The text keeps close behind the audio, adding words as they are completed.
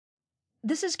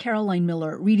This is Caroline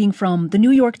Miller reading from the New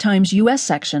York Times U.S.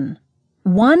 section.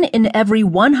 1 in every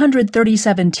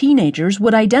 137 teenagers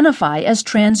would identify as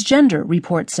transgender,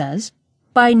 report says,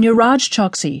 by Niraj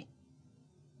Chokshi.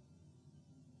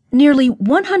 Nearly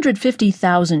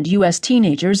 150,000 U.S.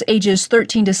 teenagers ages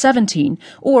 13 to 17,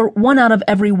 or 1 out of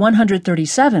every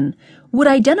 137, would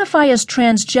identify as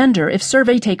transgender if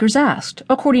survey takers asked,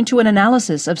 according to an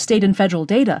analysis of state and federal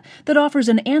data that offers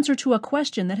an answer to a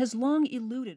question that has long eluded